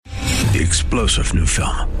The explosive new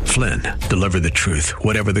film, Flynn, deliver the truth,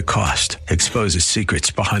 whatever the cost, exposes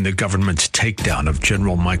secrets behind the government's takedown of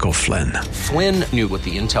General Michael Flynn. Flynn knew what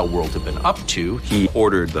the intel world had been up to. He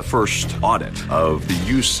ordered the first audit of the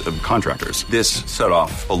use of contractors. This set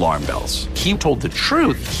off alarm bells. He told the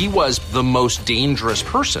truth. He was the most dangerous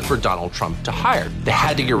person for Donald Trump to hire. They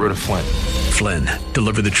had to get rid of Flynn. Flynn,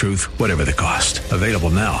 deliver the truth, whatever the cost. Available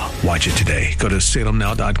now. Watch it today. Go to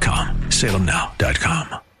salemnow.com.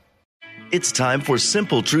 salemnow.com. It's time for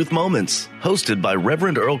Simple Truth Moments, hosted by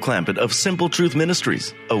Reverend Earl Clampett of Simple Truth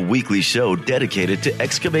Ministries, a weekly show dedicated to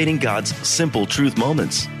excavating God's simple truth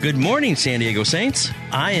moments. Good morning, San Diego Saints.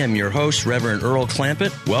 I am your host, Reverend Earl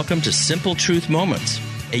Clampett. Welcome to Simple Truth Moments,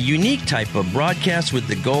 a unique type of broadcast with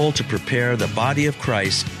the goal to prepare the body of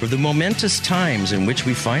Christ for the momentous times in which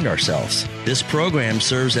we find ourselves. This program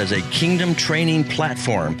serves as a kingdom training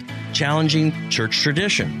platform, challenging church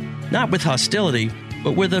tradition, not with hostility,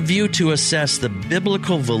 but with a view to assess the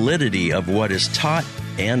biblical validity of what is taught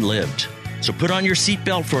and lived. So put on your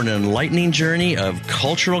seatbelt for an enlightening journey of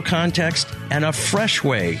cultural context and a fresh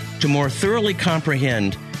way to more thoroughly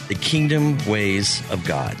comprehend the kingdom ways of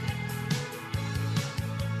God.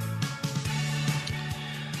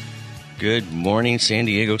 Good morning, San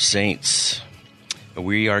Diego Saints.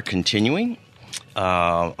 We are continuing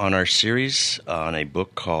on our series on a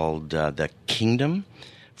book called The Kingdom,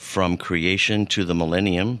 From Creation to the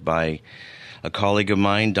Millennium by a colleague of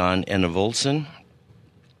mine, Don Enevoldsen.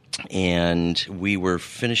 And we were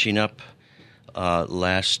finishing up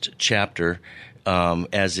last chapter,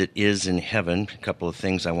 As It Is in Heaven. A couple of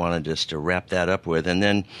things I wanted just to wrap that up with. And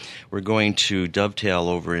then we're going to dovetail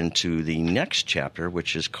over into the next chapter,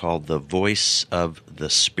 which is called The Voice of the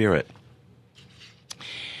Spirit.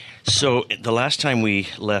 So the last time we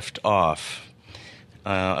left off,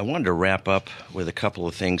 I wanted to wrap up with a couple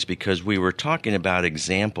of things because we were talking about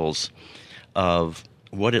examples of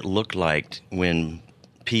what it looked like when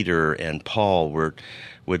Peter and Paul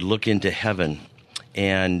would look into heaven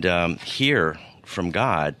and hear from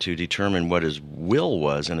God to determine what His will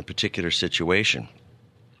was in a particular situation.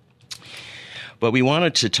 But we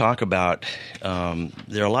wanted to talk about,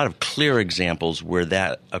 there are a lot of clear examples where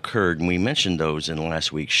that occurred, and we mentioned those in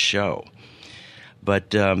last week's show.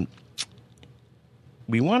 But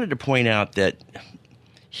we wanted to point out that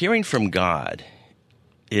hearing from God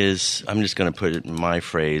is, I'm just going to put it in my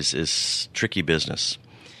phrase, is tricky business.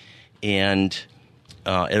 And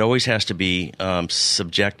it always has to be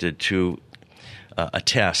subjected to a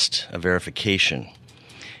test, a verification.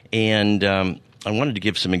 And I wanted to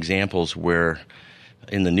give some examples where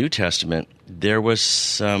in the New Testament there was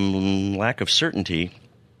some lack of certainty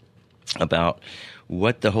about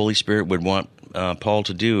what the Holy Spirit would want Paul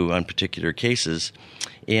to do on particular cases.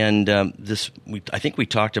 And I think we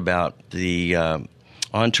talked about the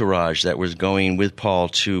entourage that was going with Paul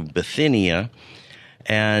to Bithynia,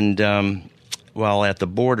 and while at the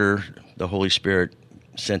border, the Holy Spirit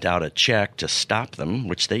sent out a check to stop them,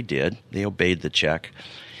 which they did. They obeyed the check,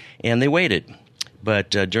 and they waited.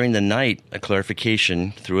 But during the night, a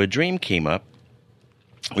clarification through a dream came up,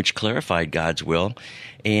 which clarified God's will,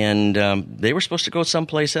 and they were supposed to go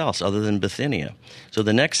someplace else other than Bithynia. So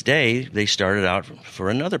the next day, they started out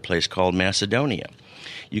for another place called Macedonia.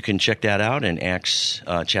 You can check that out in Acts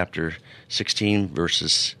chapter 16,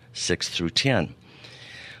 verses 6 through 10.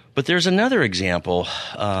 But there's another example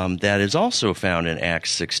that is also found in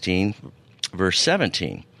Acts 16, verse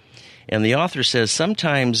 17. And the author says,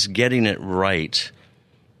 sometimes getting it right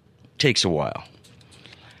takes a while.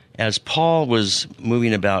 As Paul was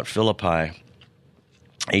moving about Philippi,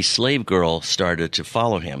 a slave girl started to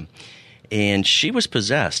follow him, and she was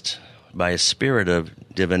possessed by a spirit of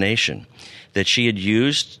divination that she had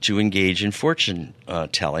used to engage in fortune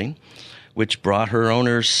telling, which brought her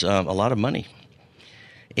owners a lot of money.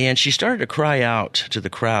 And she started to cry out to the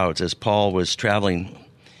crowds as Paul was traveling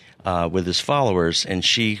with his followers, and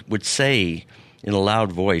she would say in a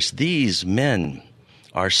loud voice, "These men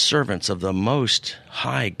are servants of the Most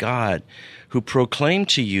High God, who proclaim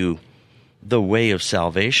to you the way of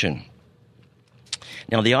salvation."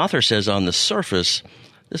 Now, the author says on the surface,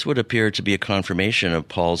 this would appear to be a confirmation of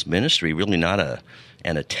Paul's ministry, really not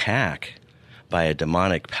an attack by a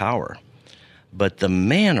demonic power, but the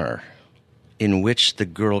manner in which the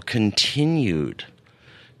girl continued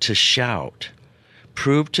to shout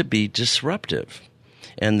proved to be disruptive.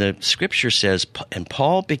 And the scripture says, and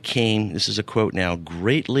Paul became, this is a quote now,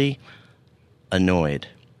 greatly annoyed.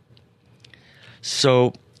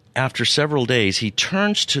 So after several days, he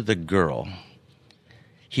turns to the girl.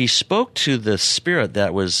 He spoke to the spirit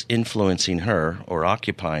that was influencing her or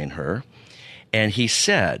occupying her, And he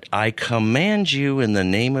said, I command you in the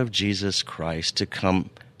name of Jesus Christ to come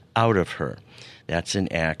out of her. That's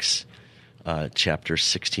in Acts chapter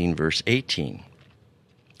 16, verse 18.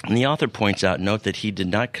 And the author points out, note that he did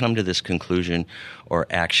not come to this conclusion or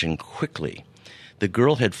action quickly. The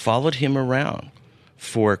girl had followed him around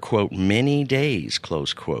for, quote, many days,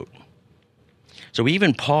 close quote. So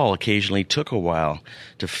even Paul occasionally took a while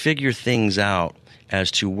to figure things out as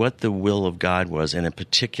to what the will of God was in a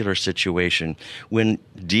particular situation when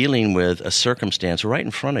dealing with a circumstance right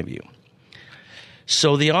in front of you.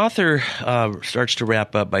 So the author starts to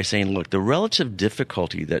wrap up by saying, look, the relative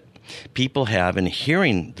difficulty that people have in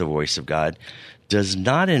hearing the voice of God does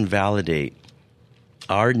not invalidate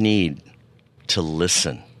our need to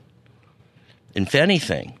listen. If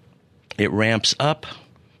anything, it ramps up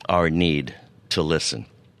our need to listen.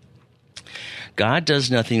 God does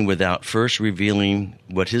nothing without first revealing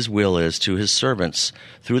what his will is to his servants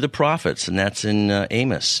through the prophets, and that's in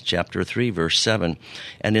Amos chapter 3, verse 7.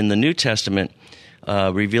 And in the New Testament,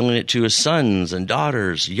 revealing it to his sons and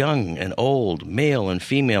daughters, young and old, male and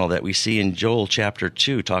female, that we see in Joel chapter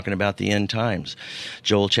 2, talking about the end times.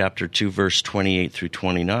 Joel chapter 2, verse 28 through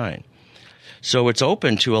 29. So it's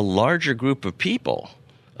open to a larger group of people,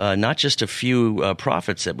 not just a few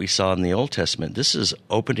prophets that we saw in the Old Testament. This is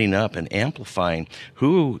opening up and amplifying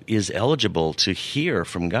who is eligible to hear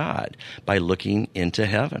from God by looking into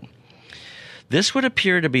heaven. This would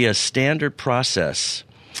appear to be a standard process,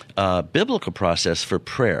 biblical process for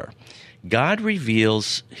prayer. God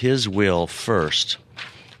reveals his will first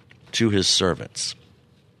to his servants.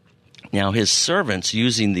 Now, his servants,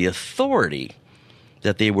 using the authority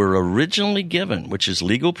that they were originally given, which is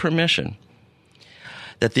legal permission,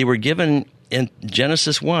 that they were given in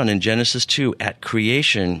Genesis 1 and Genesis 2 at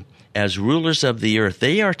creation as rulers of the earth,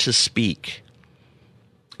 they are to speak.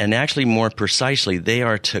 And actually, more precisely, they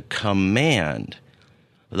are to command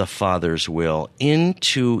the Father's will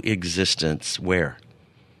into existence. Where?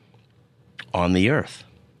 On the earth.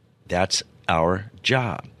 That's our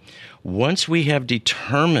job. Once we have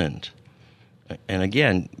determined, and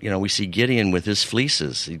again, we see Gideon with his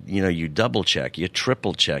fleeces. You double check, you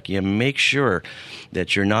triple check, you make sure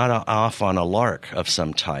that you're not off on a lark of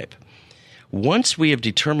some type. Once we have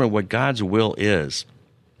determined what God's will is,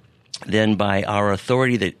 then by our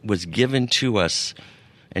authority that was given to us,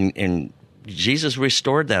 and Jesus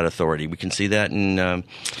restored that authority. We can see that in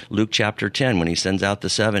Luke chapter 10 when he sends out the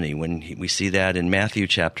 70. We see that in Matthew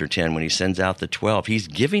chapter 10 when he sends out the 12. He's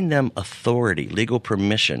giving them authority, legal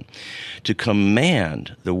permission, to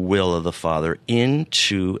command the will of the Father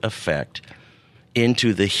into effect,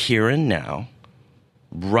 into the here and now,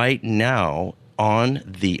 right now on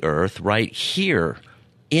the earth, right here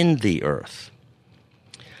in the earth.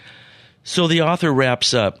 So the author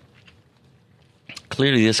wraps up.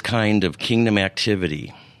 Clearly, this kind of kingdom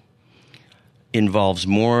activity involves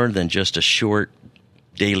more than just a short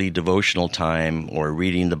daily devotional time or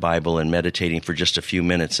reading the Bible and meditating for just a few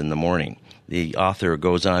minutes in the morning. The author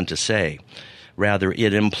goes on to say, rather,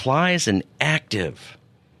 it implies an active,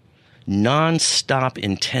 non-stop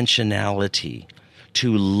intentionality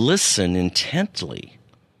to listen intently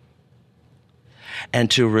and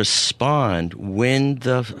to respond when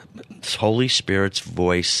the Holy Spirit's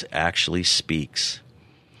voice actually speaks.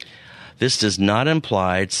 This does not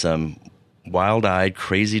imply some wild-eyed,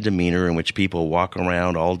 crazy demeanor in which people walk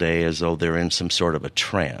around all day as though they're in some sort of a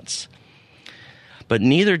trance. But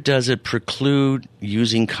neither does it preclude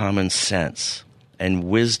using common sense and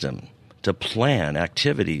wisdom to plan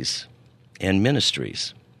activities and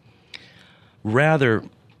ministries. Rather,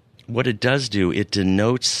 what it does do, it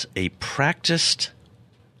denotes a practiced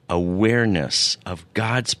awareness of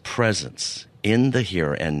God's presence in the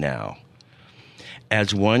here and now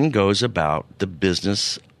as one goes about the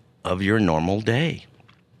business of your normal day.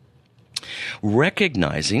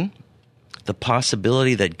 Recognizing the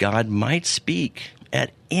possibility that God might speak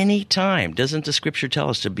at any time. Doesn't the Scripture tell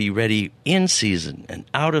us to be ready in season and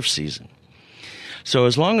out of season? So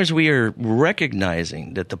as long as we are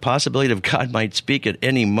recognizing that the possibility of God might speak at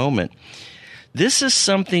any moment, this is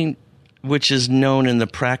something which is known in the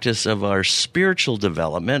practice of our spiritual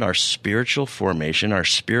development, our spiritual formation, our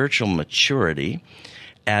spiritual maturity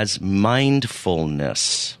as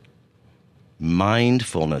mindfulness.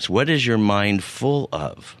 Mindfulness. What is your mind full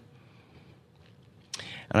of?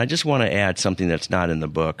 And I just want to add something that's not in the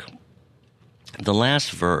book. The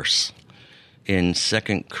last verse in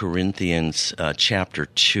 2 Corinthians chapter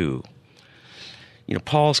 2,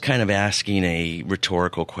 Paul's kind of asking a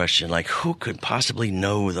rhetorical question, like, who could possibly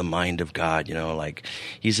know the mind of God? Like,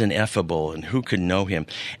 he's ineffable, and who could know him?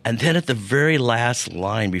 And then at the very last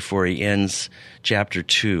line before he ends chapter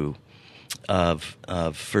 2, of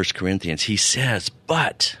 1 Corinthians. He says,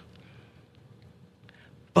 but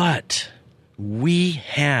we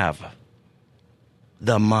have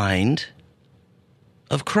the mind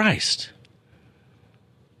of Christ.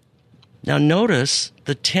 Now notice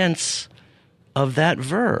the tense of that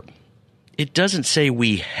verb. It doesn't say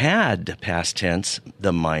we had, past tense,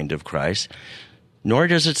 the mind of Christ, nor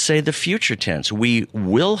does it say the future tense. We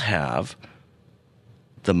will have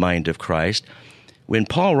the mind of Christ. When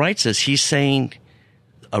Paul writes this, he's saying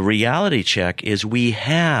a reality check is we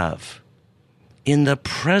have, in the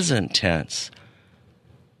present tense,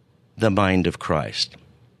 the mind of Christ.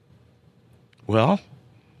 Well,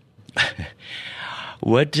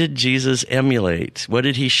 what did Jesus emulate? What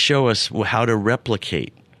did he show us how to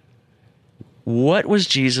replicate? What was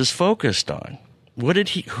Jesus focused on? Who did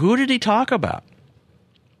he talk about?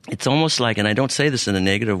 It's almost like, and I don't say this in a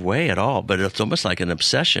negative way at all, but it's almost like an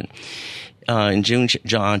obsession. In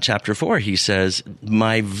John chapter 4, he says,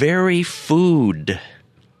 my very food,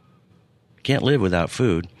 can't live without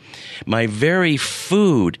food, my very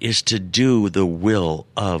food is to do the will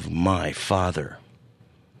of my Father.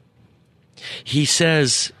 He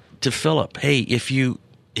says to Philip, hey, if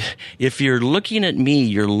you're looking at me,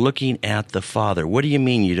 you're looking at the Father. What do you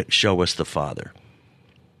mean you show us the Father?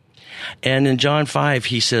 And in John 5,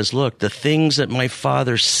 he says, look, the things that my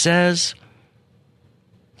Father says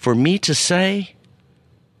for me to say,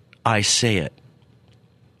 I say it.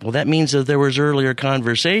 Well, that means that there was earlier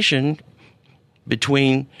conversation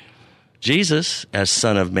between Jesus as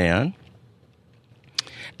Son of Man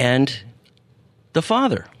and the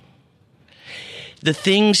Father. The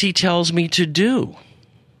things he tells me to do,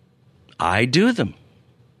 I do them.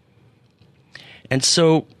 And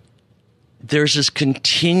so there's this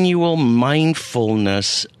continual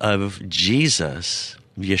mindfulness of Jesus,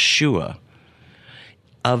 Yeshua,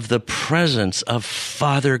 of the presence of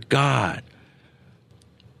Father God.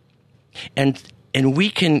 And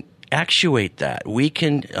we can actuate that. We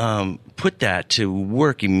can put that to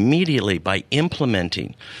work immediately by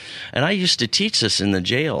implementing. And I used to teach this in the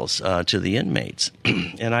jails to the inmates.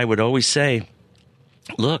 And I would always say,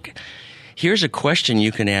 look, here's a question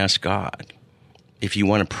you can ask God if you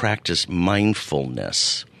want to practice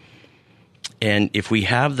mindfulness. And if we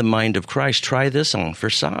have the mind of Christ, try this on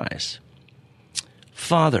for size.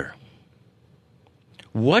 Father,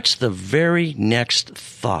 what's the very next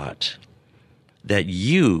thought that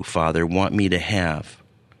you, Father, want me to have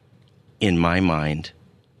in my mind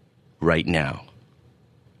right now,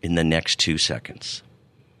 in the next 2 seconds?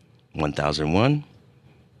 1001,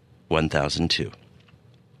 1002.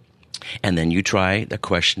 And then you try the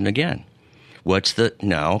question again.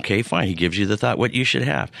 Okay, fine. He gives you the thought, what you should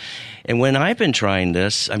have. And when I've been trying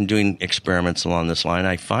this, I'm doing experiments along this line,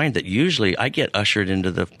 I find that usually I get ushered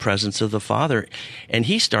into the presence of the Father, and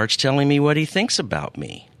he starts telling me what he thinks about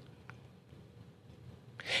me.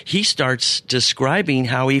 He starts describing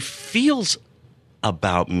how he feels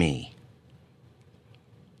about me.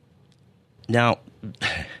 Now,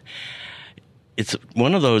 it's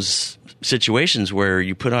one of those situations where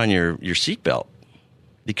you put on your seatbelt,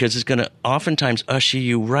 because it's going to oftentimes usher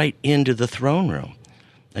you right into the throne room.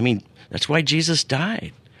 I mean, that's why Jesus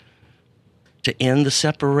died, to end the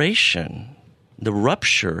separation, the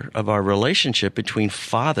rupture of our relationship between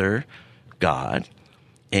Father God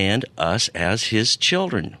and us as his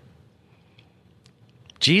children.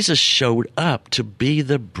 Jesus showed up to be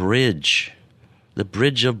the bridge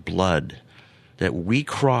of blood that we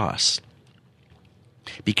cross,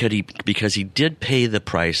 because he did pay the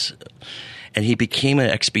price. And he became an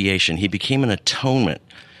expiation. He became an atonement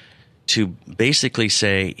to basically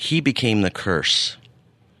say he became the curse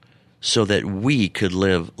so that we could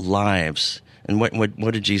live lives. And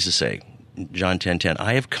what did Jesus say? John 10:10,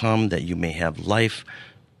 I have come that you may have life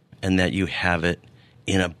and that you have it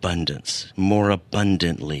in abundance, more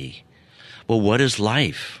abundantly. Well, what is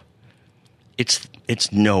life?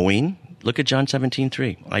 It's knowing. Look at John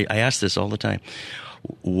 17:3. I ask this all the time.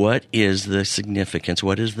 What is the significance?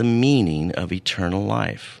 What is the meaning of eternal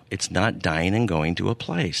life? It's not dying and going to a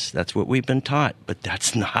place. That's what we've been taught, but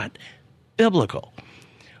that's not biblical.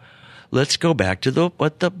 Let's go back to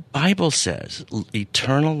what the Bible says.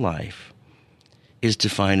 Eternal life is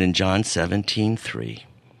defined in John 17:3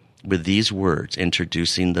 with these words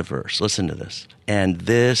introducing the verse. Listen to this. And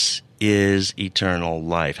this is eternal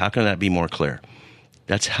life. How can that be more clear?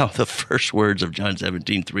 That's how the first words of John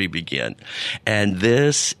 17:3 begin. And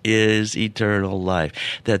this is eternal life,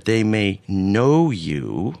 that they may know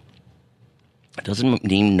you. It doesn't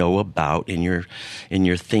mean know about in your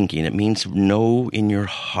thinking. It means know in your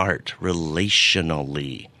heart,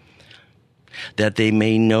 relationally. That they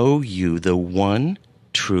may know you, the one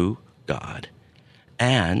true God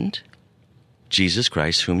and Jesus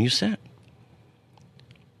Christ whom you sent.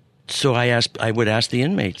 So I would ask the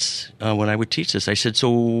inmates when I would teach this, I said, so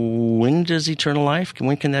when does eternal life,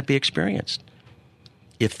 when can that be experienced?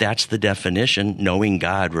 If that's the definition, knowing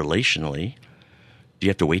God relationally, do you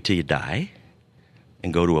have to wait till you die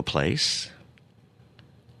and go to a place?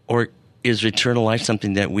 Or is eternal life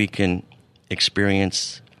something that we can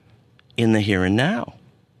experience in the here and now,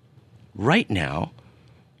 right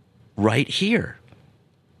here,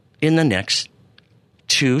 in the next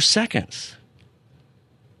 2 seconds?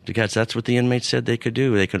 Because that's what the inmates said they could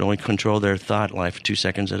do. They could only control their thought life 2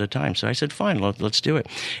 seconds at a time. So I said, fine, let's do it.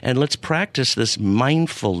 And let's practice this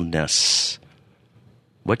mindfulness.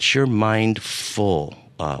 What's your mind full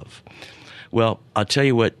of? Well, I'll tell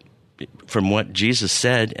you what, from what Jesus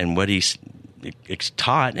said and what he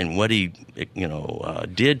taught and what he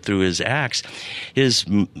did through his acts, his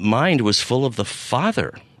mind was full of the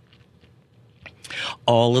Father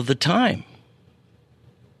all of the time.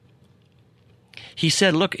 He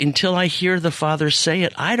said, look, until I hear the Father say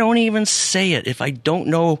it, I don't even say it. If I don't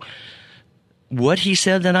know what he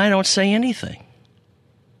said, then I don't say anything.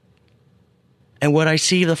 And what I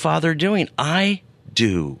see the Father doing, I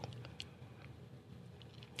do.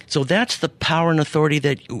 So that's the power and authority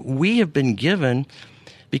that we have been given,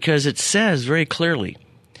 because it says very clearly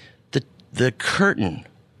the curtain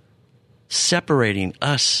separating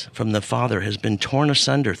us from the Father has been torn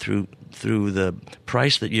asunder through the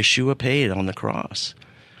price that Yeshua paid on the cross.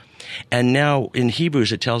 And now in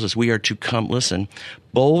Hebrews it tells us we are to come, listen,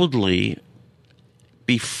 boldly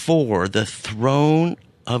before the throne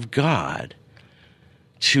of God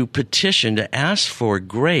to petition, to ask for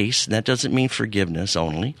grace. And that doesn't mean forgiveness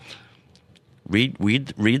only. Read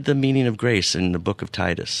the meaning of grace in the book of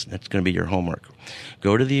Titus. That's going to be your homework.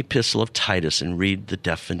 Go to the epistle of Titus and read the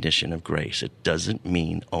definition of grace. It doesn't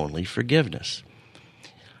mean only forgiveness.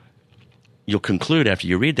 You'll conclude after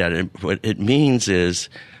you read that, what it means is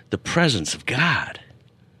the presence of God.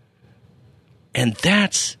 And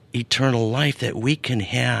that's eternal life that we can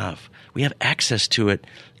have. We have access to it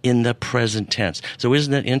in the present tense. So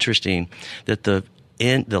isn't it interesting that the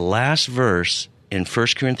last verse in 1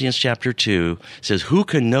 Corinthians chapter 2 says, who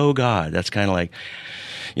can know God? That's kind of like,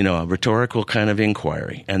 a rhetorical kind of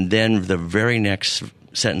inquiry. And then the very next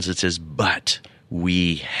sentence it says, but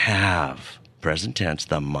we have, present tense,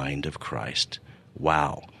 the mind of Christ.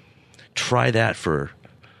 Wow. Try that for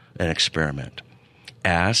an experiment.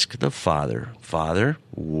 Ask the Father,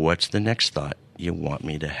 what's the next thought you want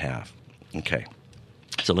me to have? Okay.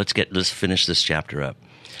 So let's finish this chapter up.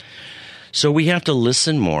 So we have to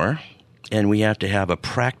listen more, and we have to have a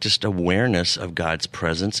practiced awareness of God's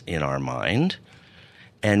presence in our mind.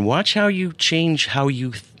 And watch how you change how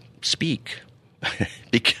you speak,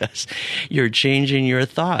 because you're changing your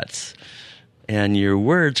thoughts. And your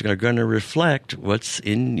words are going to reflect what's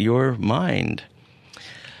in your mind.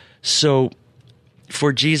 So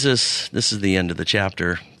for Jesus, this is the end of the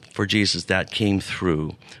chapter. For Jesus, that came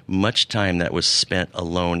through much time that was spent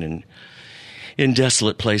alone in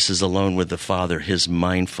desolate places, alone with the Father, his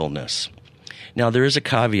mindfulness. Now, there is a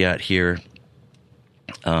caveat here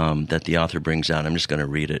that the author brings out. I'm just going to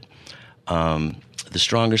read it. The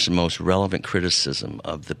strongest and most relevant criticism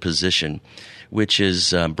of the position which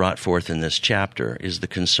is brought forth in this chapter is the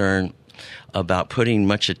concern about putting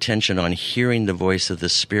much attention on hearing the voice of the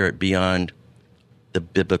Spirit beyond the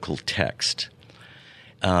biblical text,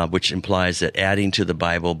 which implies that adding to the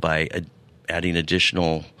Bible by adding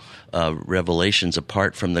additional revelations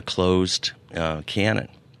apart from the closed canon.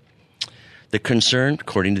 The concern,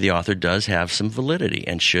 according to the author, does have some validity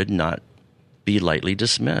and should not be lightly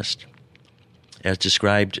dismissed. As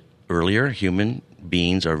described earlier, human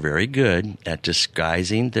beings are very good at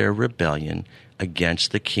disguising their rebellion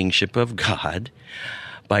against the kingship of God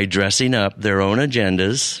by dressing up their own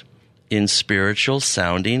agendas in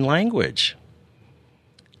spiritual-sounding language.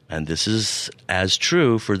 And this is as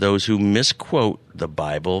true for those who misquote the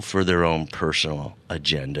Bible for their own personal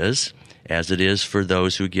agendas as it is for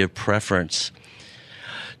those who give preference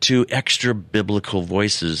to extra biblical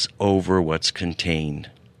voices over what's contained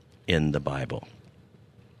in the Bible.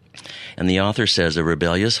 And the author says a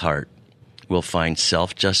rebellious heart will find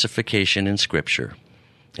self-justification in Scripture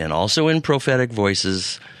and also in prophetic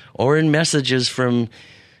voices or in messages from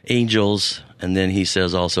angels, and then he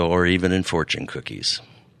says also, or even in fortune cookies.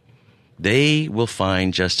 They will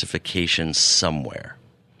find justification somewhere.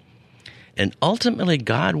 And ultimately,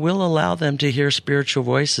 God will allow them to hear spiritual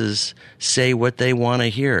voices say what they want to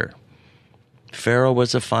hear. Pharaoh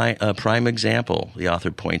was a prime example, the author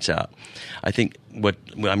points out. I think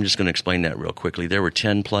I'm just going to explain that real quickly. There were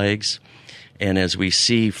 10 plagues, And as we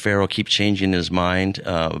see Pharaoh keep changing his mind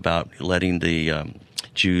about letting the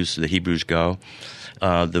Jews, the Hebrews, go,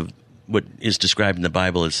 what is described in the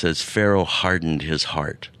Bible, it says Pharaoh hardened his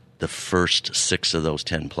heart, the first 6 of those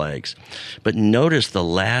 10 plagues. But notice the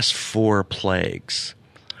last 4 plagues.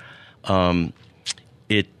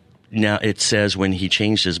 It says when he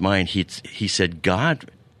changed his mind, he said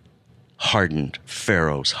God hardened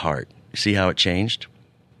Pharaoh's heart. See how it changed?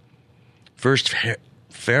 First,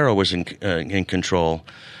 Pharaoh was in control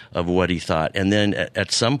of what he thought. And then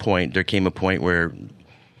at some point, there came a point where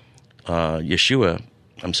Yahweh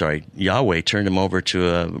turned him over to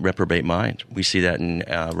a reprobate mind. We see that in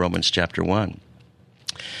Romans chapter 1.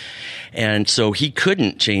 And so he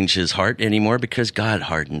couldn't change his heart anymore because God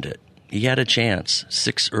hardened it. He had a chance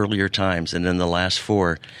 6 earlier times, and then the last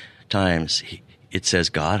 4 times, it says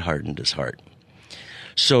God hardened his heart.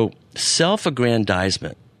 So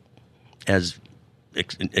self-aggrandizement, as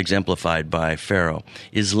exemplified by Pharaoh,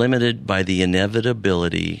 is limited by the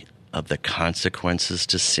inevitability of the consequences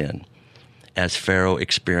to sin, as Pharaoh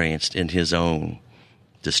experienced in his own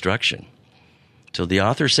destruction. So the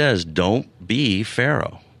author says, don't be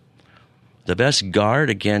Pharaoh. The best guard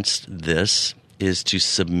against this is to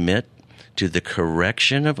submit to the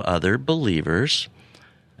correction of other believers,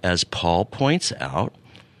 as Paul points out,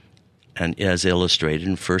 and as illustrated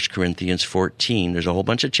in 1 Corinthians 14. There's a whole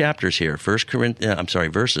bunch of chapters here.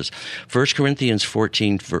 Verses. 1 Corinthians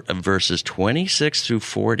 14, verses 26 through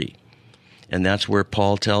 40. And that's where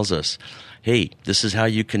Paul tells us, hey, this is how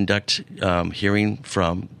you conduct hearing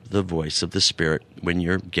from the voice of the Spirit when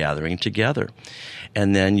you're gathering together.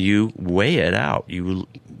 And then you weigh it out. You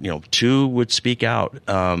 2 would speak out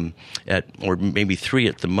or maybe 3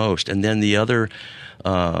 at the most. And then the other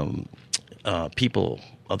people,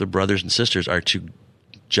 other brothers and sisters, are to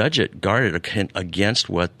judge it, guard it against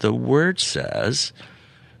what the Word says.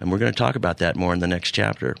 And we're going to talk about that more in the next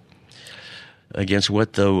chapter. Against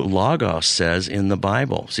what the Logos says in the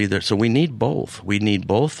Bible. So we need both. We need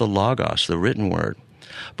both the Logos, the written Word,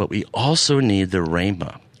 but we also need the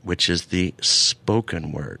Rhema, which is the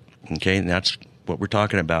spoken Word. Okay, and that's what we're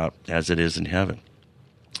talking about as it is in heaven.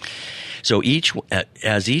 So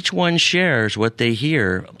as each one shares what they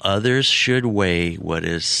hear, others should weigh what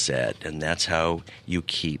is said, and that's how you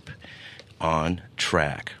keep on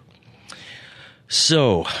track.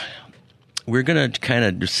 So we're going to kind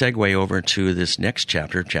of segue over to this next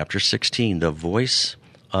chapter, chapter 16, the voice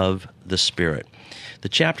of the Spirit. The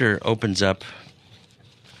chapter opens up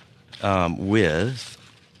with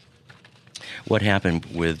what happened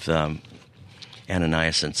with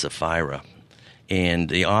Ananias and Sapphira. And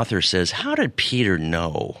the author says, how did Peter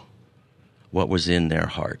know what was in their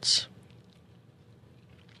hearts?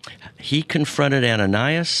 He confronted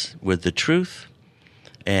Ananias with the truth,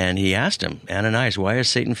 and he asked him, Ananias, why has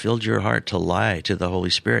Satan filled your heart to lie to the Holy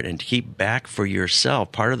Spirit and to keep back for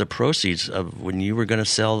yourself part of the proceeds of when you were going to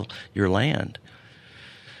sell your land?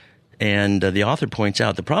 And the author points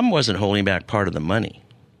out the problem wasn't holding back part of the money.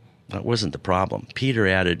 That wasn't the problem. Peter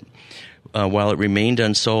added, while it remained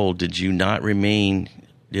unsold, did it not remain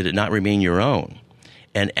your own?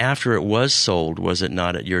 And after it was sold, was it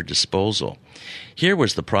not at your disposal? Here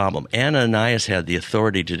was the problem. Ananias had the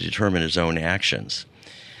authority to determine his own actions.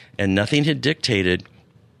 And nothing had dictated,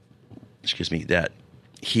 that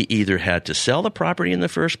he either had to sell the property in the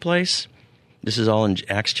first place, this is all in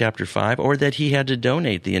Acts chapter 5, or that he had to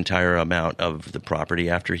donate the entire amount of the property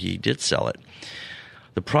after he did sell it.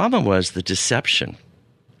 The problem was the deception.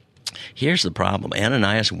 Here's the problem.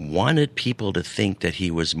 Ananias wanted people to think that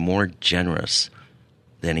he was more generous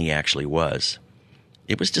than he actually was.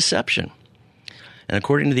 It was deception. And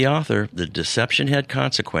according to the author, the deception had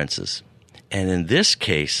consequences. And in this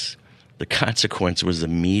case, the consequence was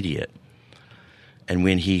immediate. And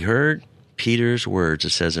when he heard Peter's words, it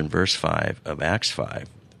says in verse 5 of Acts 5,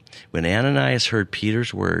 when Ananias heard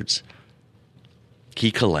Peter's words,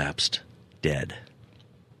 he collapsed dead.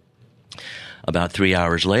 About 3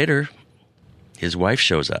 hours later, his wife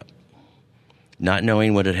shows up, not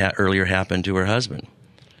knowing what had earlier happened to her husband.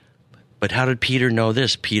 But how did Peter know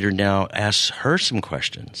this? Peter now asks her some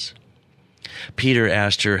questions. Peter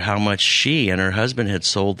asked her how much she and her husband had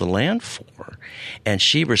sold the land for, and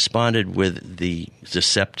she responded with the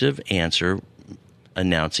deceptive answer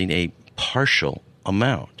announcing a partial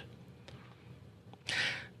amount.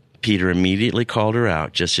 Peter immediately called her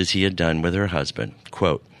out, just as he had done with her husband.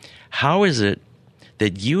 Quote, how is it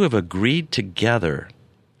that you have agreed together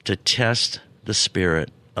to test the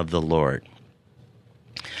Spirit of the Lord?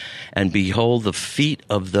 And behold, the feet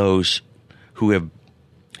of those who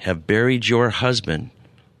have buried your husband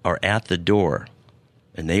are at the door,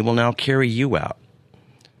 and they will now carry you out.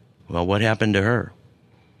 Well, what happened to her?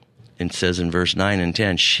 It says in verse 9 and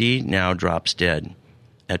 10, she now drops dead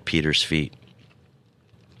at Peter's feet.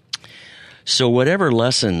 So whatever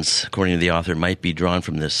lessons, according to the author, might be drawn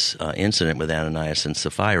from this incident with Ananias and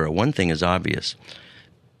Sapphira, one thing is obvious.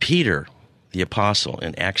 Peter, the apostle,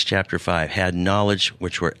 in Acts chapter 5, had knowledge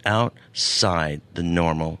which were outside the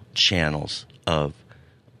normal channels of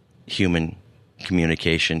human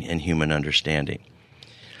communication and human understanding.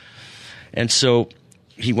 And so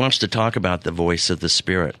he wants to talk about the voice of the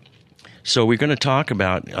Spirit. So we're going to talk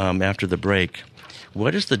about, after the break,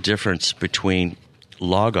 what is the difference between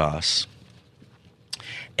Logos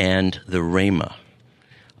and the Rhema.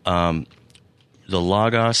 The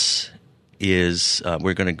Logos is,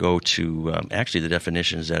 we're going to go to actually the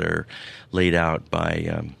definitions that are laid out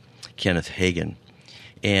by Kenneth Hagin.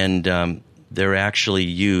 And they're actually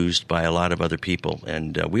used by a lot of other people.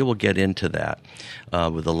 And we will get into that,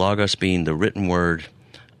 with the Logos being the written word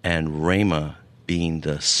and Rhema being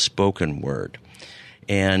the spoken word.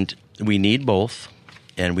 And we need both.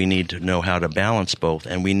 And we need to know how to balance both,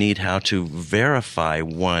 and we need how to verify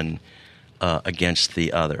one against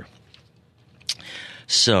the other.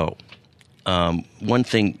 So, one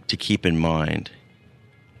thing to keep in mind,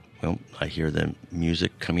 well, I hear the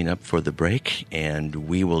music coming up for the break, and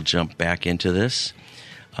we will jump back into this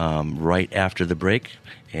right after the break,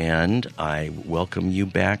 and I welcome you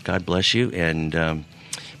back. God bless you, and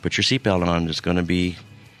put your seatbelt on. There's going to be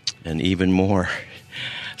an even more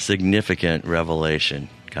significant revelation.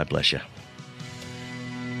 God bless you.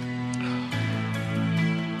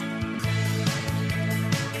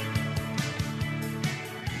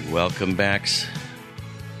 Welcome back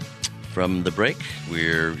from the break.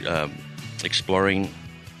 We're exploring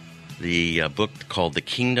the book called The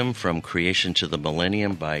Kingdom from Creation to the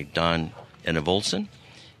Millennium by Don Enevolson.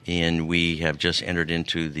 And we have just entered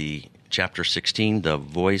into the chapter 16, The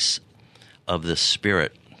Voice of the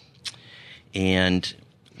Spirit. And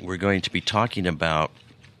we're going to be talking about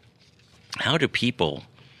how do people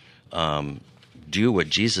do what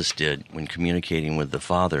Jesus did when communicating with the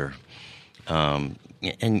Father. And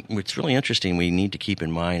what's really interesting we need to keep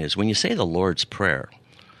in mind is when you say the Lord's Prayer,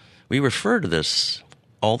 we refer to this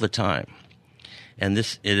all the time. And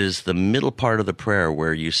it is the middle part of the prayer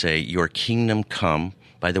where you say, your kingdom come.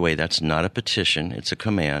 By the way, that's not a petition. It's a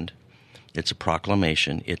command. It's a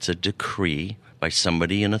proclamation. It's a decree by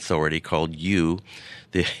somebody in authority called you,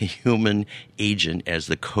 the human agent, as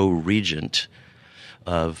the co-regent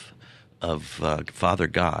of Father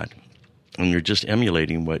God. And you're just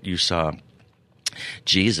emulating what you saw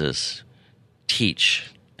Jesus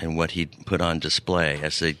teach and what he put on display. I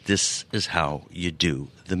say, this is how you do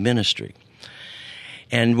the ministry.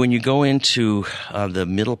 And when you go into the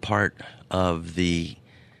middle part of the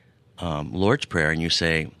Lord's Prayer and you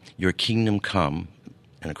say, your kingdom come,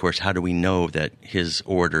 and of course, how do we know that his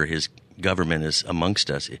order, his government is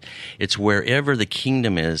amongst us? It's wherever the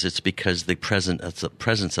kingdom is, it's because the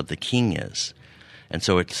presence of the king is. And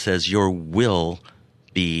so it says, your will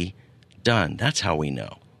be done. That's how we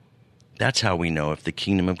know. That's how we know if the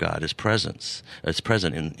kingdom of God is present. It's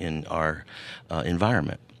present in our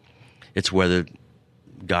environment. It's whether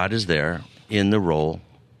God is there in the role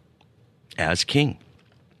as king.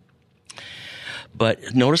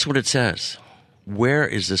 But notice what it says. Where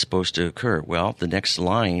is this supposed to occur? Well, the next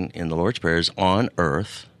line in the Lord's Prayer is on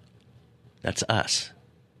earth. That's us.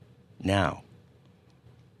 Now.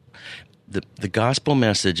 The gospel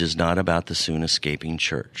message is not about the soon escaping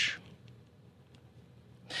church.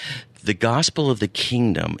 The gospel of the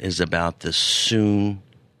kingdom is about the soon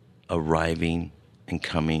arriving and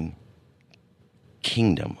coming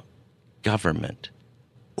kingdom, government,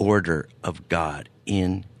 order of God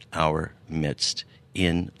in our midst,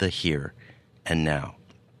 in the here and now.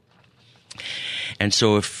 And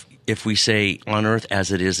so if we say on earth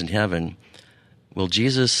as it is in heaven, well,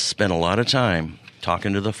 Jesus spent a lot of time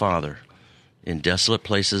talking to the Father in desolate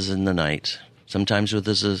places in the night, sometimes with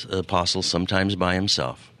his apostles, sometimes by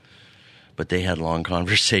himself. But they had long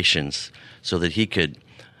conversations so that he could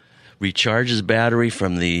recharge his battery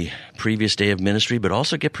from the previous day of ministry, but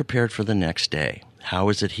also get prepared for the next day. How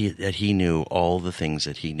is it that he knew all the things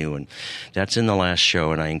that he knew? And that's in the last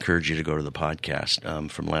show, and I encourage you to go to the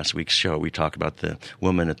podcast from last week's show. We talk about the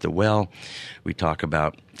woman at the well. We talk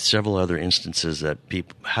about several other instances that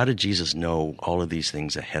people, how did Jesus know all of these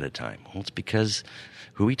things ahead of time? Well, it's because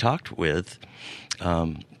who he talked with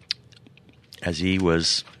as he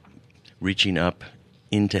was reaching up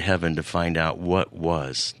into heaven to find out what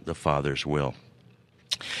was the Father's will.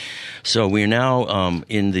 So we're now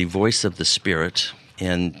in the voice of the Spirit,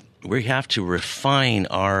 and we have to refine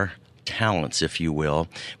our talents, if you will.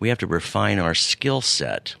 We have to refine our skill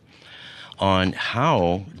set on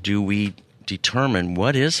how do we determine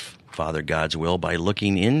what is Father God's will by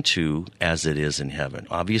looking into as it is in heaven.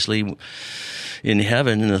 Obviously, in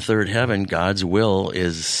heaven, in the third heaven, God's will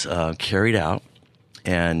is carried out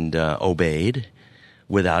and obeyed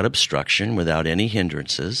without obstruction, without any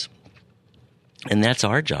hindrances. And that's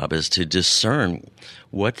our job, is to discern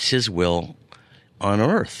what's his will on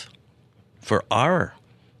earth for our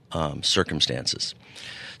circumstances.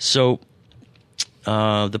 So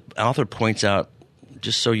the author points out,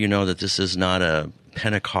 just so you know that this is not a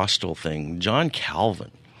Pentecostal thing, John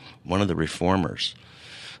Calvin, one of the reformers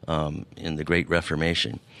in the Great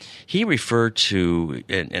Reformation, he referred to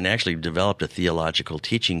and actually developed a theological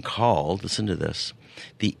teaching called, listen to this,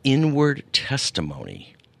 the inward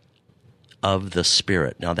testimony of the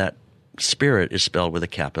Spirit. Now that Spirit is spelled with a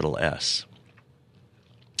capital S.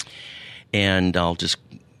 And I'll just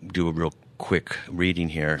do a real quick reading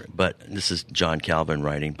here, but this is John Calvin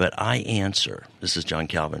writing. But I answer, this is John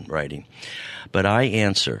Calvin writing, but I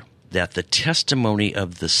answer that the testimony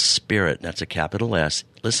of the Spirit, that's a capital S,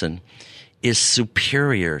 listen, is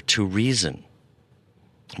superior to reason.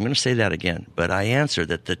 I'm going to say that again. But I answer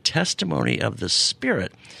that the testimony of the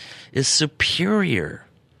Spirit is superior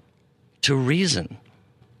to reason.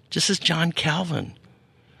 Just as John Calvin.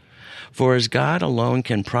 For as God alone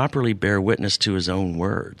can properly bear witness to his own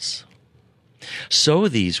words, so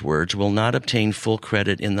these words will not obtain full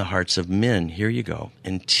credit in the hearts of men, here you go,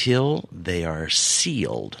 until they are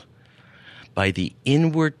sealed by the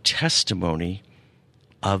inward testimony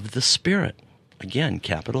of the Spirit. Again,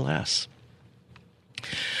 capital S.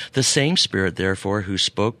 The same Spirit, therefore, who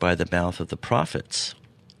spoke by the mouth of the prophets,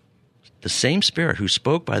 the same Spirit who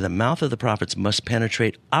spoke by the mouth of the prophets must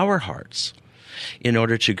penetrate our hearts in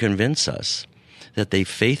order to convince us that they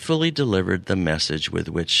faithfully delivered the message with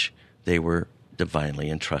which they were divinely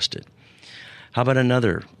entrusted. How about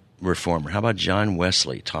another reformer? How about John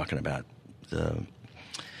Wesley talking about the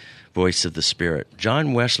voice of the Spirit?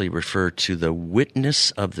 John Wesley referred to the witness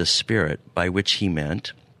of the Spirit, by which he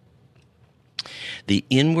meant the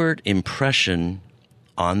inward impression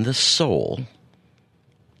on the soul,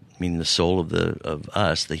 meaning the soul of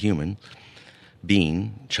us, the human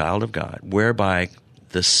being, child of God, whereby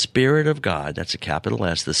the Spirit of God, that's a capital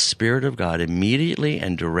S, the Spirit of God immediately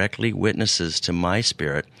and directly witnesses to my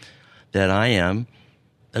spirit that I am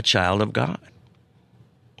a child of God.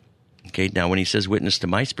 Okay, now when he says witness to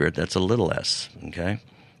my spirit, that's a little s, okay,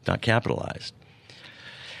 not capitalized.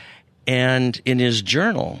 And in his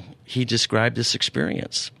journal, he described this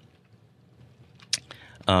experience.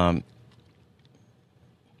 In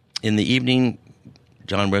the evening,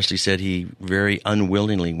 John Wesley said he very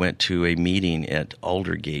unwillingly went to a meeting at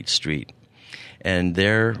Aldersgate Street. And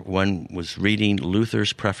there one was reading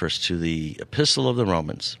Luther's preface to the Epistle of the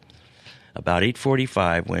Romans. About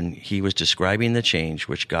 8:45, when he was describing the change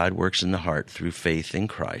which God works in the heart through faith in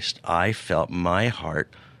Christ, I felt my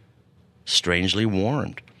heart strangely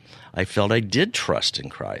warmed. I felt I did trust in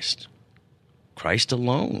Christ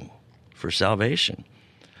alone for salvation.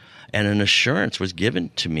 And an assurance was given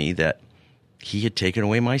to me that he had taken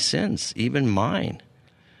away my sins, even mine,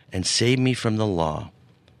 and saved me from the law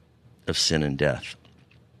of sin and death.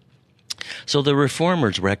 So the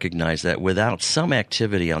reformers recognized that without some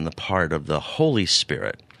activity on the part of the Holy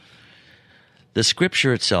Spirit, the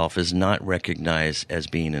Scripture itself is not recognized as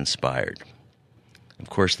being inspired. Of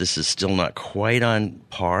course, this is still not quite on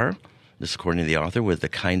par, this according to the author, with the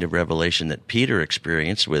kind of revelation that Peter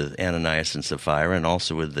experienced with Ananias and Sapphira, and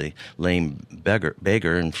also with the lame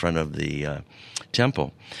beggar in front of the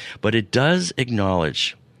temple. But it does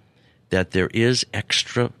acknowledge that there is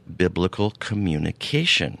extra-biblical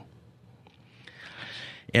communication.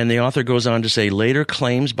 And the author goes on to say, later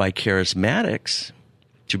claims by charismatics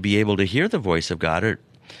to be able to hear the voice of God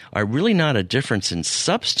are really not a difference in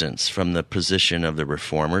substance from the position of the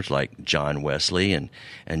reformers like John Wesley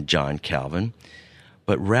and John Calvin,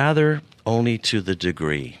 but rather only to the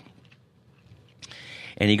degree.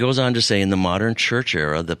 And he goes on to say, in the modern church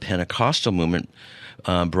era, the Pentecostal movement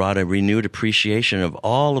brought a renewed appreciation of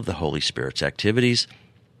all of the Holy Spirit's activities,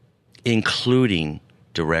 including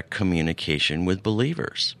direct communication with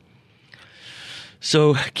believers.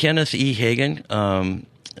 So Kenneth E. Hagin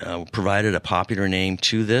provided a popular name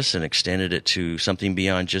to this and extended it to something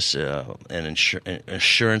beyond just an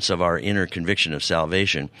assurance of our inner conviction of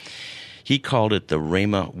salvation. He called it the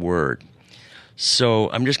Rhema word. So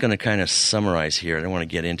I'm just going to kind of summarize here. I don't want to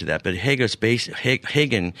get into that. But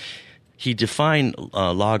Hagin, he defined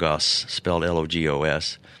logos, spelled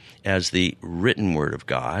Logos, as the written word of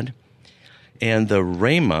God, and the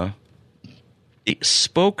Rhema, the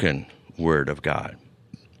spoken word of God.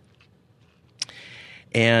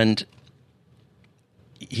 And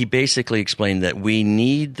he basically explained that we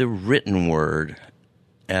need the written word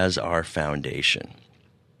as our foundation.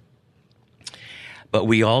 But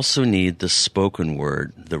we also need the spoken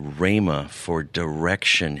word, the Rhema, for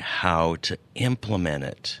direction, how to implement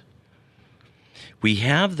it. We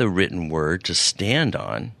have the written word to stand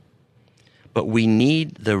on, but we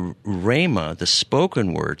need the Rhema, the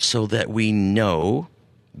spoken word, so that we know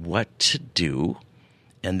what to do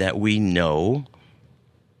and that we know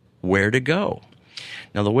where to go.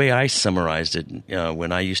 Now, the way I summarized it,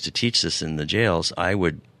 when I used to teach this in the jails, I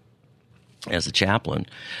would, as a chaplain,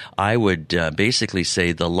 I would basically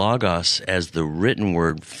say the Logos as the written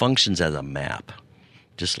word functions as a map,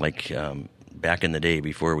 just like back in the day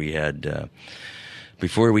before we had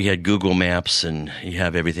Google Maps and you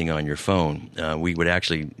have everything on your phone. We would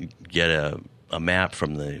actually get a map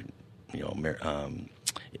from the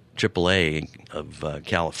AAA of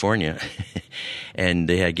California, and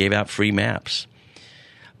they gave out free maps.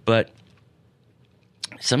 But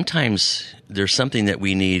sometimes there's something that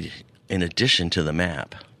we need in addition to the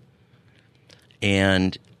map.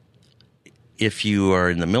 And if you are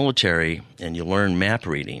in the military and you learn map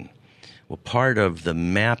reading, well, part of the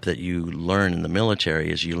map that you learn in the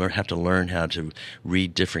military is you have to learn how to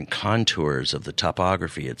read different contours of the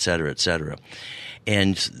topography, et cetera, et cetera.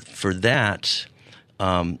 And for that,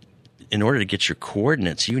 in order to get your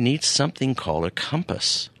coordinates, you need something called a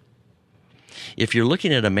compass. If you're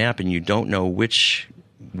looking at a map and you don't know which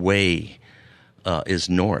way is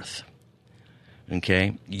north,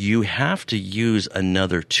 okay, you have to use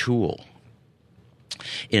another tool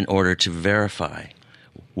in order to verify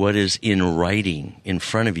what is in writing in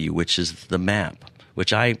front of you, which is the map,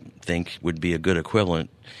 which I think would be a good equivalent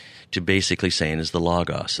to basically saying is the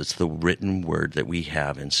Logos. It's the written word that we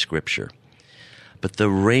have in Scripture. But the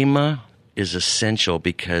Rhema is essential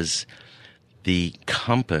because the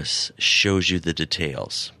compass shows you the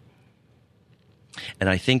details. And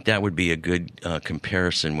I think that would be a good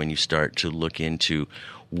comparison when you start to look into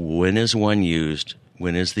when is one used,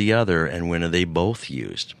 when is the other, and when are they both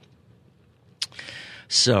used.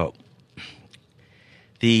 So,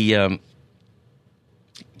 the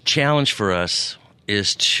challenge for us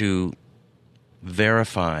is to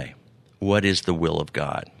verify what is the will of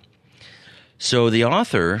God. So the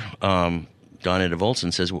author, Don Ed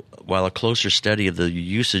Olson, says, while a closer study of the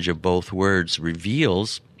usage of both words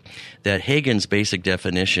reveals that Hagen's basic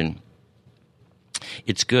definition,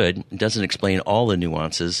 it's good, it doesn't explain all the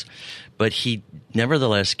nuances, but he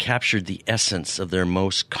nevertheless captured the essence of their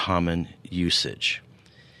most common usage.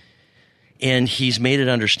 And he's made it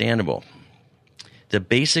understandable. The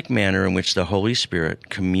basic manner in which the Holy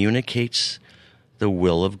Spirit communicates the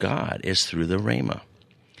will of God is through the Rhema.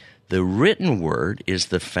 The written word is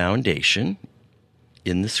the foundation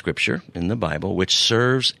in the Scripture, in the Bible, which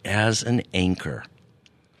serves as an anchor.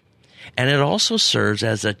 And it also serves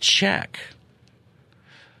as a check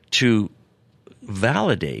to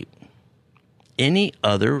validate any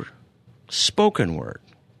other spoken word.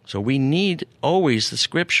 So we need always the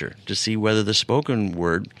Scripture to see whether the spoken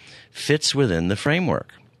word fits within the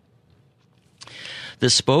framework. The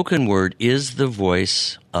spoken word is the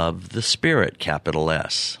voice of the Spirit, capital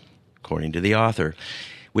S, according to the author,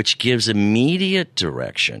 which gives immediate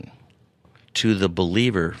direction to the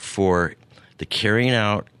believer for the carrying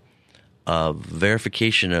out of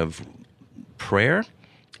verification of prayer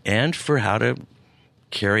and for how to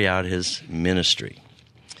carry out his ministry.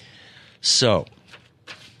 So,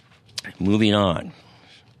 moving on.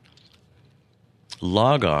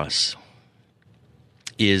 Logos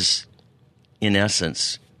is, in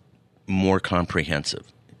essence, more comprehensive.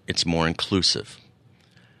 It's more inclusive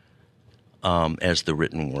as the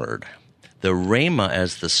written word. The Rhema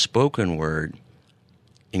as the spoken word,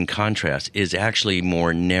 in contrast, is actually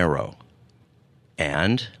more narrow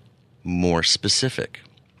and more specific.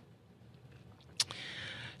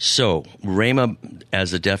 So, Rhema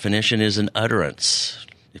as a definition is an utterance.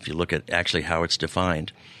 If you look at actually how it's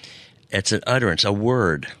defined, it's an utterance, a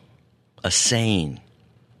word, a saying,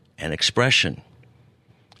 an expression,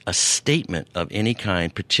 a statement of any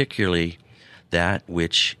kind, particularly that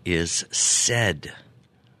which is said.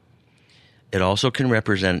 It also can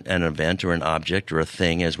represent an event or an object or a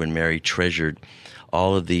thing, as when Mary treasured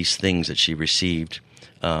all of these things that she received,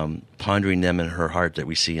 pondering them in her heart, that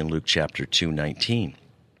we see in Luke chapter 2:19.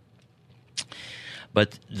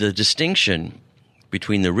 But the distinction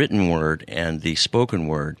between the written word and the spoken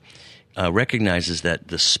word recognizes that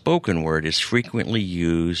the spoken word is frequently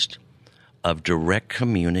used of direct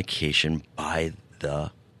communication by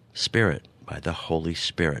the Spirit, by the Holy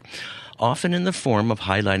Spirit, often in the form of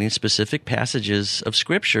highlighting specific passages of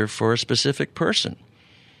Scripture for a specific person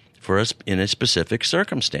for us in a specific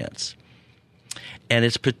circumstance. And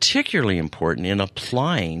it's particularly important in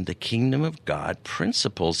applying the kingdom of God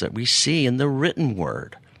principles that we see in the written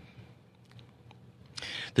word.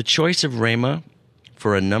 The choice of Rhema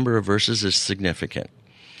for a number of verses is significant.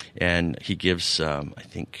 And he gives, I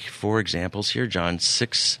think, 4 examples here. John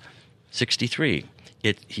 6:63.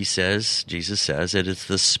 Jesus says, it is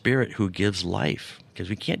the Spirit who gives life, because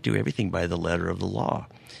we can't do everything by the letter of the law.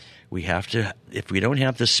 We have to, if we don't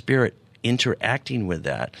have the Spirit interacting with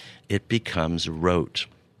that, it becomes rote.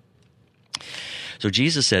 So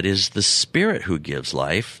Jesus said, it is the Spirit who gives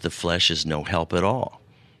life, the flesh is no help at all.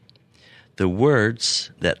 The words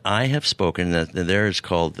that I have spoken, and there is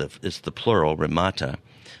called, it's the plural, rhemata.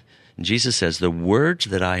 And Jesus says, the words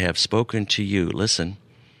that I have spoken to you, listen,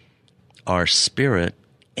 are spirit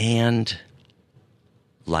and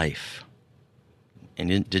life. And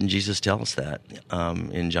didn't Jesus tell us that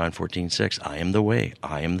in John 14:6? I am the way,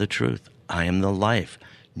 I am the truth, I am the life.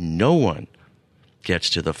 No one gets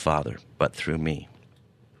to the Father but through me.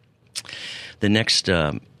 The next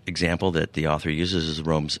example that the author uses is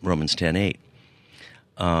Romans 10:8.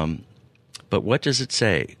 But what does it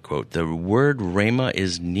say? Quote, the word rhema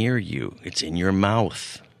is near you. It's in your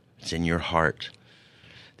mouth. It's in your heart.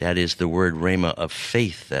 That is the word rhema of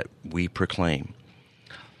faith that we proclaim.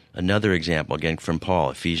 Another example, again from Paul,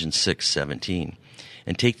 Ephesians 6:17.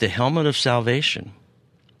 And take the helmet of salvation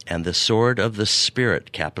and the sword of the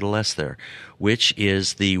Spirit, capital S there, which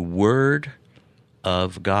is the word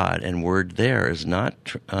of God. And word there is not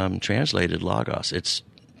translated logos. It's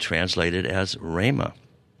translated as rhema.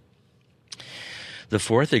 The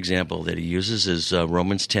fourth example that he uses is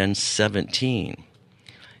Romans 10:17.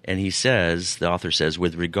 And he says, the author says,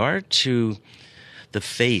 with regard to the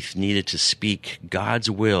faith needed to speak God's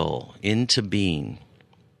will into being,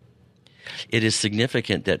 it is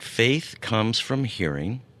significant that faith comes from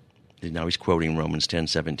hearing. Now he's quoting Romans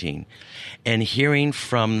 10:17, and hearing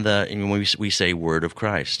from and we say word of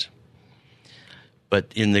Christ.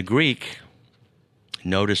 But in the Greek,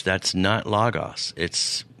 notice that's not logos.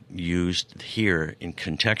 It's used here in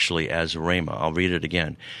contextually as rhema. I'll read it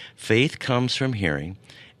again. Faith comes from hearing,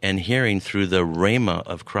 and hearing through the rhema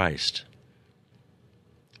of Christ,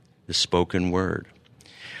 the spoken word.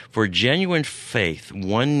 For genuine faith,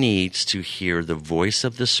 one needs to hear the voice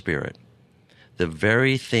of the Spirit, the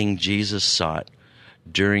very thing Jesus sought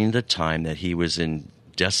during the time that he was in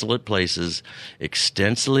desolate places,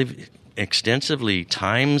 extensively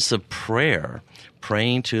times of prayer,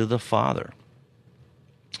 praying to the Father.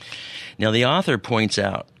 Now, the author points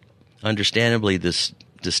out, understandably, this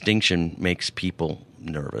distinction makes people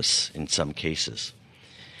nervous in some cases.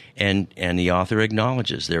 And the author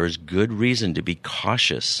acknowledges there is good reason to be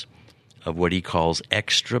cautious of what he calls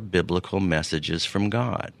extra-biblical messages from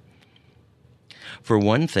God. For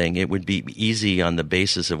one thing, it would be easy on the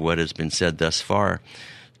basis of what has been said thus far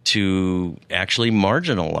to actually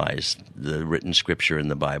marginalize the written scripture in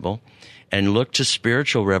the Bible and look to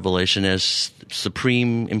spiritual revelation as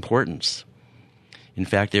supreme importance. In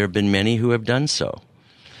fact, there have been many who have done so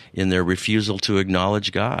in their refusal to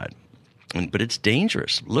acknowledge God. But it's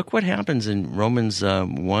dangerous. Look what happens in Romans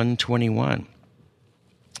 1:21.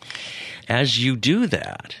 As you do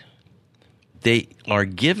that, they are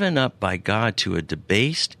given up by God to a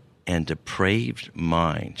debased and depraved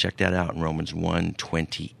mind. Check that out in Romans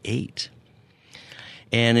 1:28.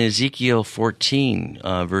 And in Ezekiel 14,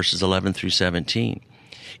 verses 11 through 17,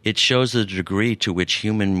 it shows the degree to which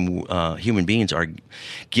human beings are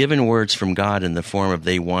given words from God in the form of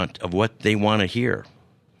what they want to hear.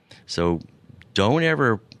 So don't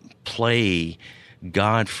ever play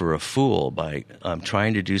God for a fool by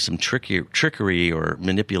trying to do some trickery or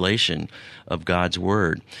manipulation of God's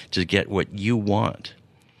word to get what you want.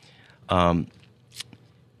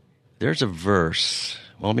 There's a verse.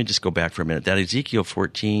 Well, let me just go back for a minute. That Ezekiel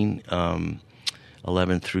 14,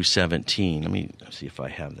 11 through 17. Let me see if I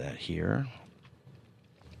have that here.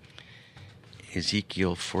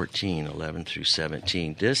 Ezekiel 14, 11 through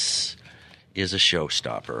 17. This is a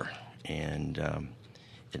showstopper, and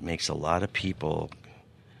it makes a lot of people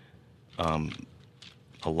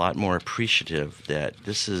a lot more appreciative that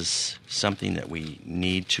this is something that we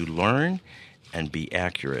need to learn and be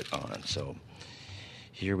accurate on. So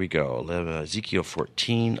here we go. Ezekiel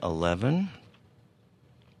 14, 11.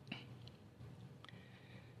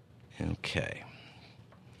 Okay.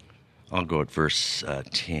 I'll go at verse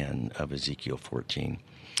 10 of Ezekiel 14.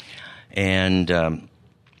 And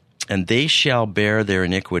they shall bear their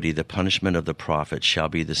iniquity. The punishment of the prophet shall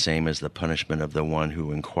be the same as the punishment of the one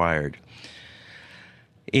who inquired.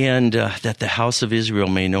 And that the house of Israel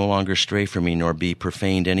may no longer stray from me, nor be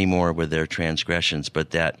profaned any more with their transgressions,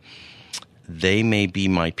 but that they may be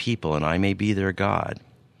my people, and I may be their God.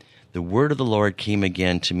 The word of the Lord came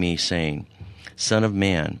again to me, saying, Son of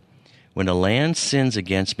man, when a land sins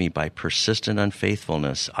against me by persistent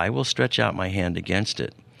unfaithfulness, I will stretch out my hand against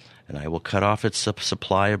it, and I will cut off its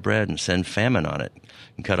supply of bread and send famine on it,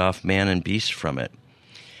 and cut off man and beast from it.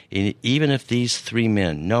 Even if these three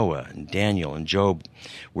men, Noah and Daniel and Job,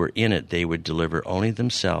 were in it, they would deliver only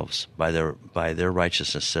themselves by their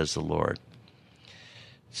righteousness, says the Lord.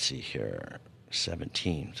 Let's see here,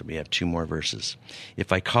 17. So we have two more verses.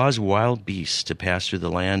 If I cause wild beasts to pass through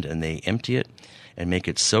the land, and they empty it, and make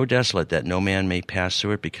it so desolate that no man may pass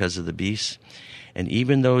through it because of the beasts, and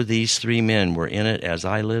even though these three men were in it, as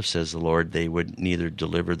I live, says the Lord, they would neither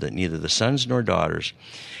deliver neither the sons nor daughters,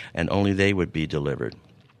 and only they would be delivered.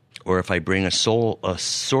 Or if I bring a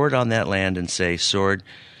sword on that land and say, sword,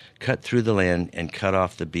 cut through the land and cut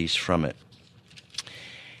off the beast from it.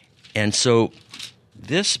 And so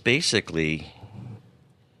this basically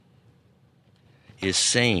is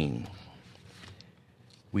saying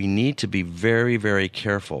we need to be very, very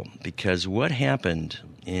careful, because what happened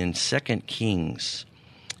in 2 Kings,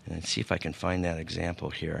 and let's see if I can find that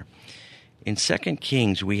example here. In 2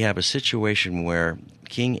 Kings, we have a situation where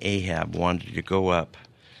King Ahab wanted to go up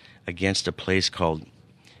against a place called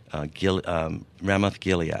Ramoth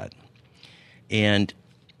Gilead. And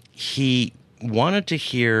he wanted to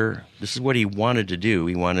hear, this is what he wanted to do.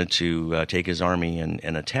 He wanted to take his army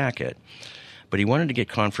and attack it. But he wanted to get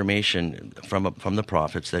confirmation from the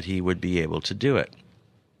prophets that he would be able to do it.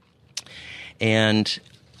 And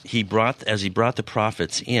as he brought the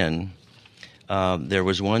prophets in, there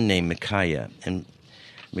was one named Micaiah. And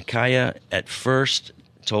Micaiah at first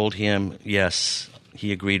told him, yes,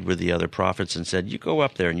 he agreed with the other prophets and said, you go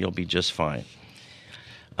up there and you'll be just fine.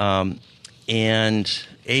 And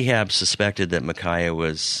Ahab suspected that Micaiah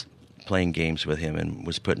was playing games with him and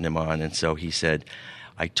was putting him on. And so he said,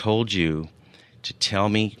 I told you to tell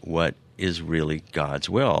me what is really God's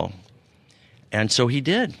will. And so he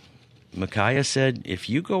did. Micaiah said, if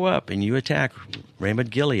you go up and you attack Ramoth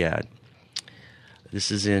Gilead, this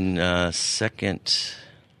is in see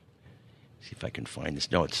if I can find this.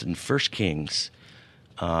 No, it's in 1 Kings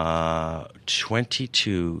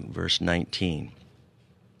 22, verse 19.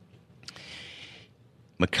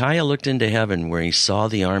 Micaiah looked into heaven where he saw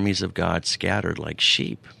the armies of God scattered like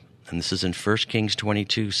sheep. And this is in 1 Kings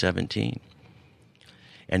 22, 17.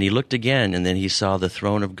 And he looked again, and then he saw the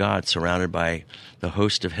throne of God surrounded by the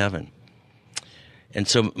host of heaven. And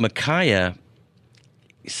so Micaiah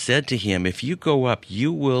said to him, if you go up,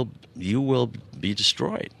 you will be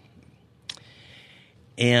destroyed.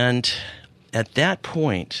 And at that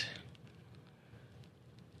point,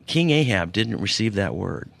 King Ahab didn't receive that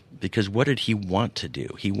word, because what did he want to do?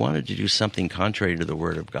 He wanted to do something contrary to the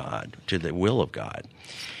word of God, to the will of God.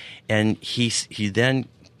 And he then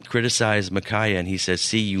criticized Micaiah, and he says,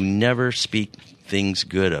 see, you never speak things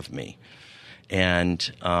good of me.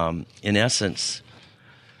 And in essence,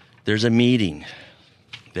 there's a meeting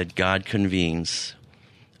that God convenes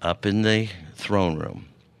up in the throne room.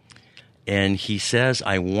 And he says,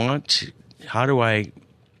 how do I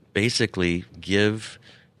basically give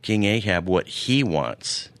King Ahab what he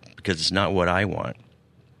wants? Because it's not what I want.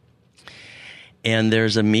 And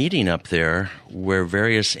there's a meeting up there where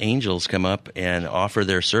various angels come up and offer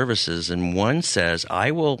their services. And one says,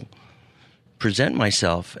 I will present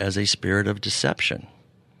myself as a spirit of deception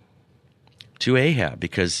to Ahab,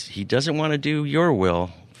 because he doesn't want to do your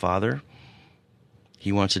will, Father.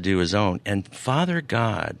 He wants to do his own. And Father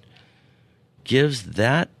God gives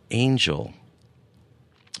that angel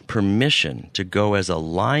permission to go as a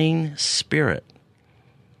lying spirit,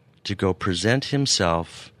 to go present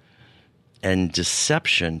himself, and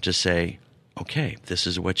deception to say, okay, this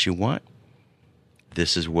is what you want.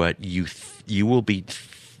 This is what you will be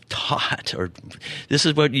taught, or this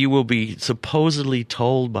is what you will be supposedly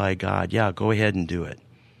told by God. Yeah, go ahead and do it.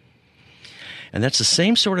 And that's the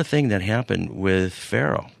same sort of thing that happened with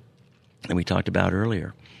Pharaoh that we talked about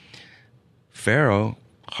earlier. Pharaoh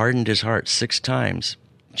hardened his heart 6 times,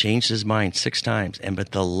 changed his mind 6 times,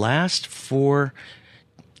 but the last 4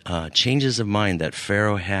 changes of mind that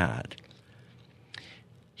Pharaoh had,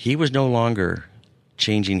 he was no longer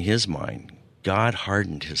changing his mind. God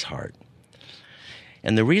hardened his heart.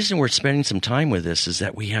 And the reason we're spending some time with this is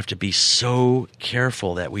that we have to be so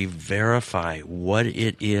careful that we verify what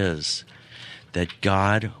it is that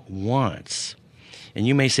God wants. And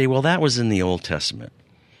you may say, well, that was in the Old Testament.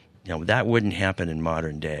 That wouldn't happen in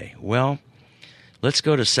modern day. Well, let's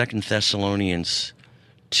go to 2 Thessalonians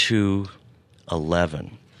 2:11.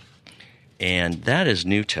 11. And that is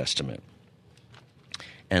New Testament.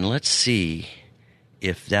 And let's see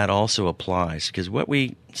if that also applies, because what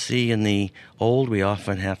we see in the Old, we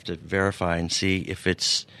often have to verify and see if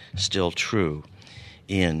it's still true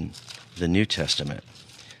in the New Testament.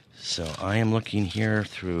 So I am looking here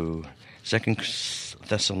through 2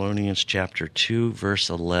 Thessalonians chapter 2, verse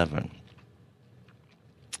 11.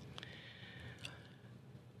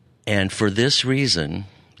 And for this reason,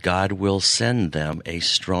 God will send them a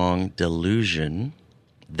strong delusion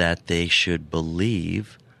that they should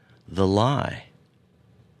believe the lie.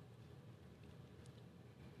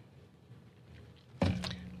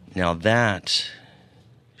 Now that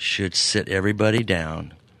should sit everybody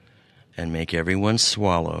down and make everyone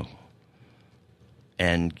swallow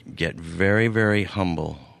and get very, very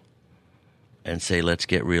humble and say, let's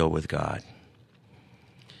get real with God.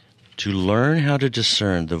 To learn how to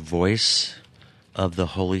discern the voice of the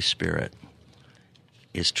Holy Spirit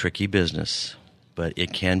is tricky business, but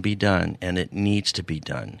it can be done, and it needs to be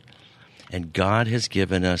done. And God has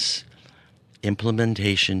given us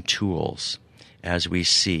implementation tools, as we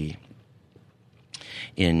see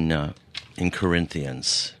in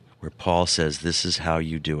Corinthians, where Paul says, this is how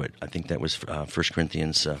you do it. I think that was 1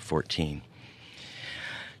 Corinthians 14.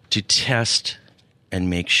 To test and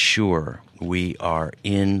make sure we are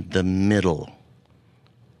in the middle,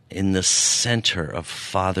 in the center of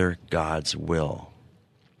Father God's will.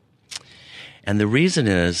 And the reason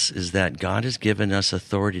is that God has given us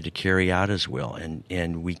authority to carry out His will,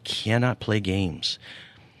 and we cannot play games.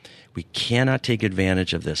 We cannot take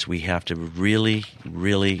advantage of this. We have to really,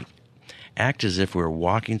 really act as if we're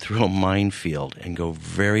walking through a minefield and go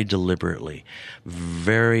very deliberately,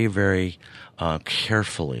 very, very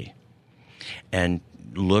carefully, and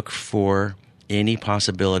look for any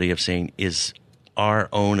possibility of saying, is our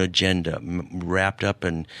own agenda wrapped up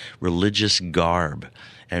in religious garb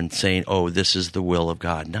and saying, oh, this is the will of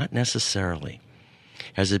God? Not necessarily.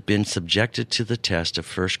 Has it been subjected to the test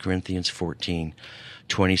of 1 Corinthians 14,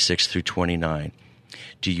 26 through 29?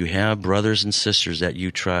 Do you have brothers and sisters that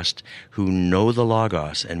you trust who know the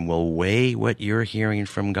Logos and will weigh what you're hearing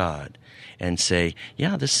from God and say,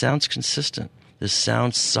 yeah, this sounds consistent. This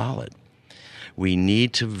sounds solid. We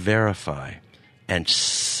need to verify and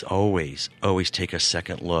always take a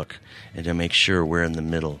second look and to make sure we're in the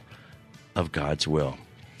middle of God's will.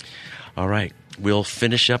 All right, we'll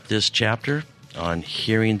finish up this chapter on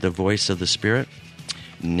hearing the voice of the Spirit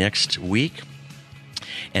next week.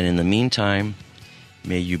 And in the meantime,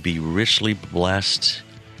 may you be richly blessed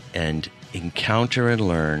and encounter and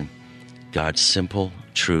learn God's simple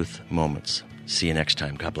truth moments. See you next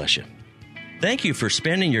time. God bless you. Thank you for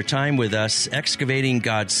spending your time with us excavating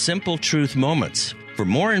God's simple truth moments. For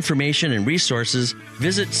more information and resources,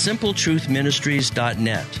 visit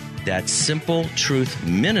simpletruthministries.net. That's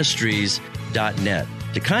simpletruthministries.net.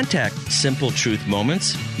 To contact Simple Truth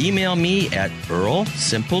Moments, email me at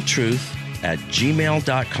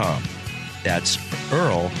earlsimpletruth@gmail.com. That's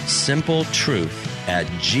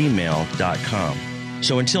earlsimpletruth@gmail.com.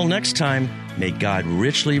 So until next time, may God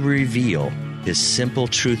richly reveal His simple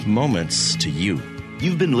truth moments to you.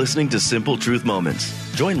 You've been listening to Simple Truth Moments.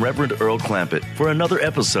 Join Reverend Earl Clampett for another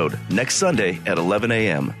episode next Sunday at 11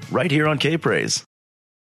 a.m. right here on K-Praise.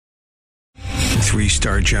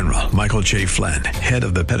 3-star General Michael J. Flynn, head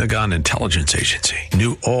of the Pentagon Intelligence Agency,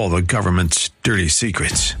 knew all the government's dirty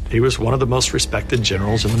secrets. He was one of the most respected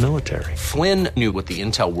generals in the military. Flynn knew what the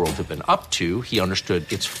intel world had been up to. He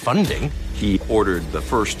understood its funding. He ordered the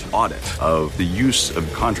first audit of the use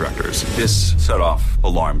of contractors. This set off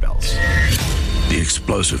alarm bells. The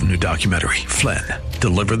explosive new documentary, Flynn,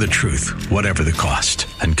 Deliver the Truth, Whatever the Cost,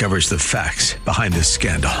 uncovers the facts behind this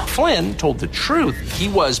scandal. Flynn told the truth. He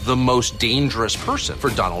was the most dangerous person for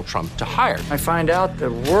Donald Trump to hire. I find out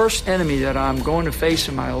the worst enemy that I'm going to face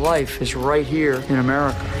in my life is right here in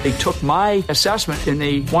America. They took my assessment and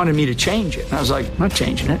they wanted me to change it. And I was like, I'm not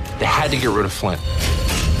changing it. They had to get rid of Flynn.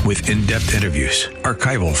 With in-depth interviews,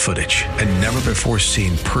 archival footage, and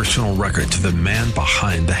never-before-seen personal records of the man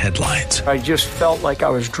behind the headlines. I just felt like I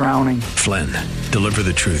was drowning. Flynn, Deliver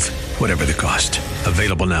the Truth, Whatever the Cost.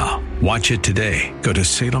 Available now. Watch it today. Go to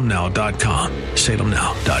salemnow.com.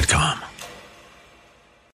 salemnow.com.